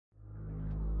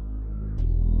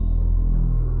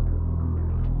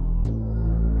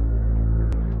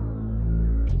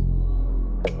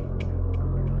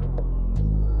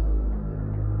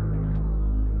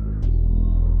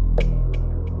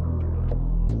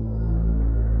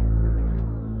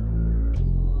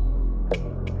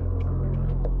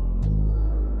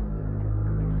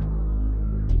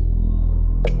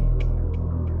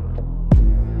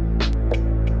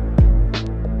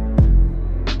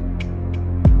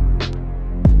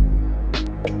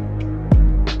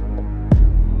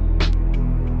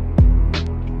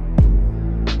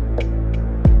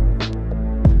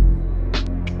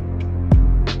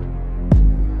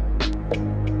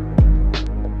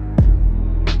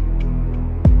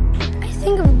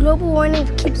global warming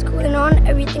keeps going on,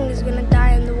 everything is going to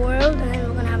die in the world, and then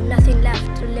we're going to have nothing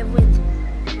left to live with.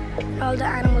 All the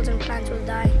animals and plants will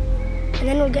die. And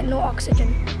then we'll get no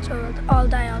oxygen, so we'll all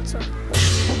die also.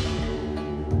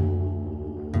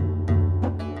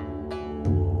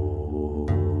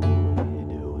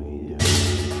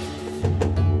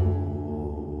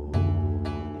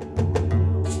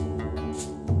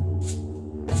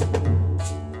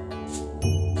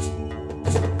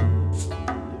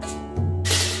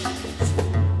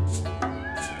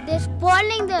 They're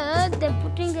spoiling the earth, they're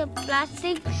putting the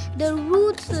plastic, the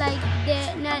roots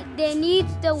they need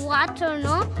the water,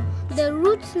 no? The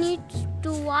roots need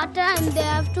to water and they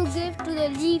have to give to the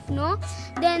leaf, no?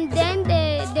 Then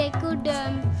they could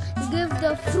give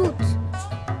the fruit.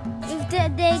 If they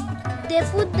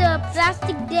put the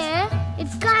plastic there, it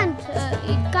can't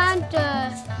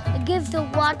give the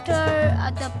water,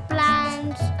 the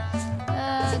plants,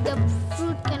 the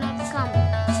fruit cannot come.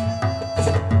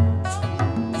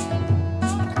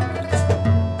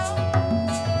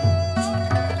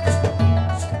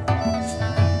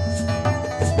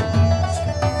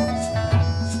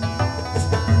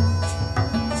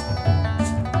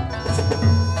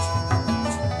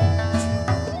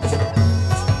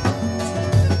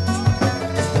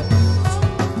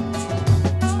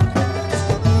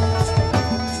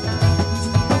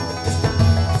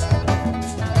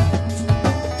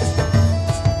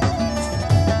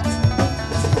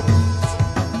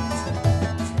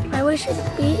 I wish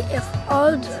it'd be if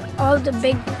all the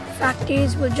big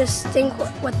factories would just think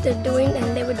what they're doing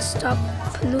and they would stop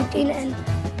polluting and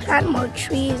plant more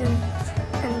trees and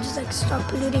just like stop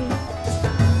polluting.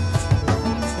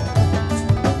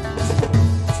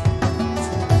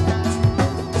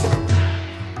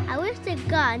 I wish that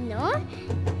God, no?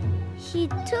 He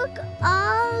took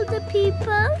all the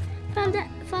people from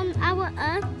our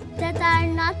earth that are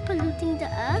not polluting the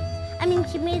earth. I mean,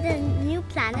 he made a new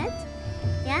planet.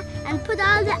 Yeah, and put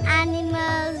all the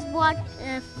animals,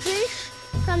 fish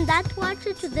from that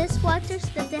water to this water so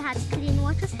that they had clean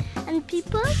water. And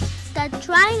people start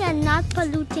trying and not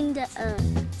polluting the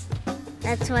earth.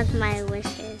 That's what my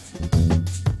wish is.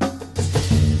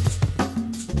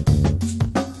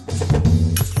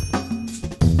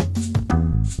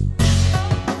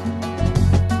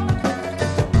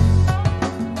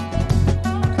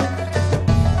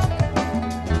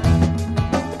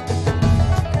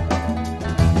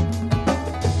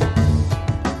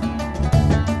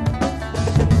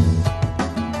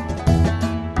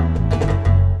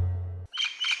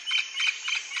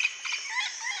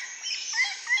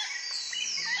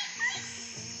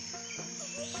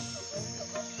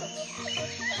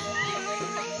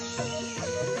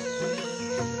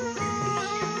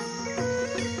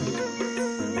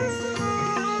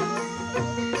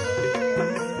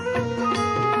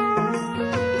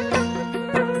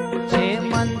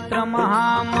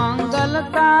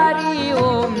 महामंगलकारी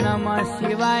ओम नमः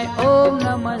शिवाय, ओम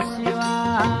नमः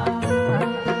शिवाय।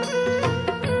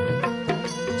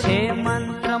 छे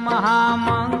मंत्र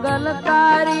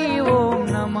महामंगलकारी ओम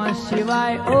नमः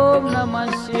शिवाय, ओम नमः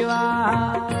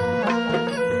शिवाय।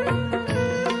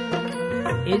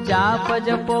 जाप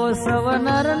जपो सव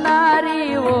नर नारी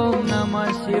ओम नमः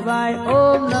शिवाय,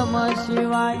 ओम नमः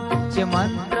शिवाय। छे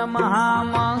मंत्र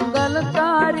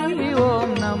महामंगलकारी ओम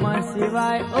नमः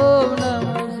शिवाय, ओम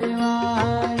नमः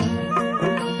शिवाय।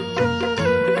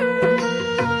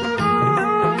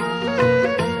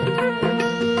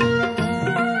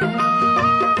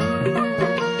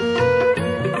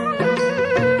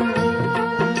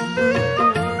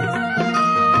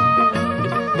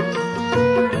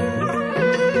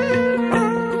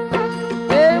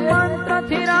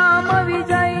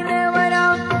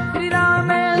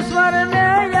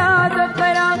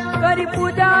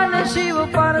 शिव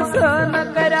प्रसन्न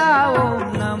करा ओम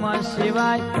नमः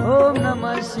शिवाय, ओम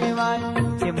नमः शिवाय।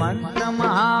 ये मंत्र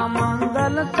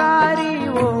महामंगलकारी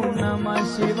ओम नमः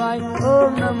शिवाय,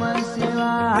 ओम नमः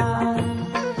शिवाय।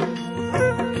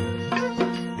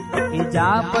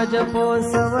 जाप जपो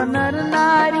सव नर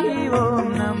नारी ओम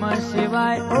नमः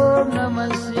शिवाय, ओम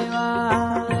नमः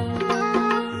शिवाय।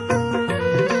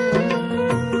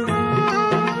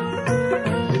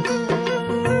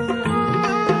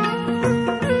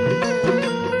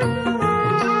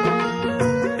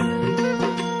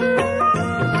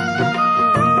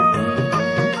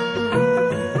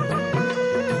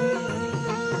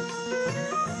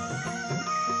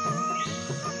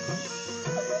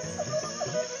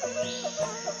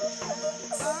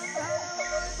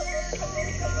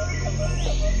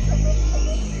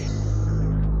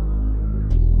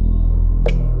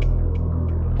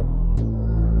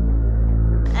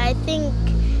 I think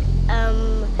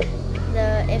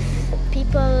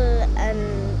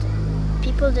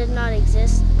people did not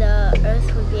exist, the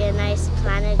Earth would be a nice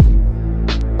planet.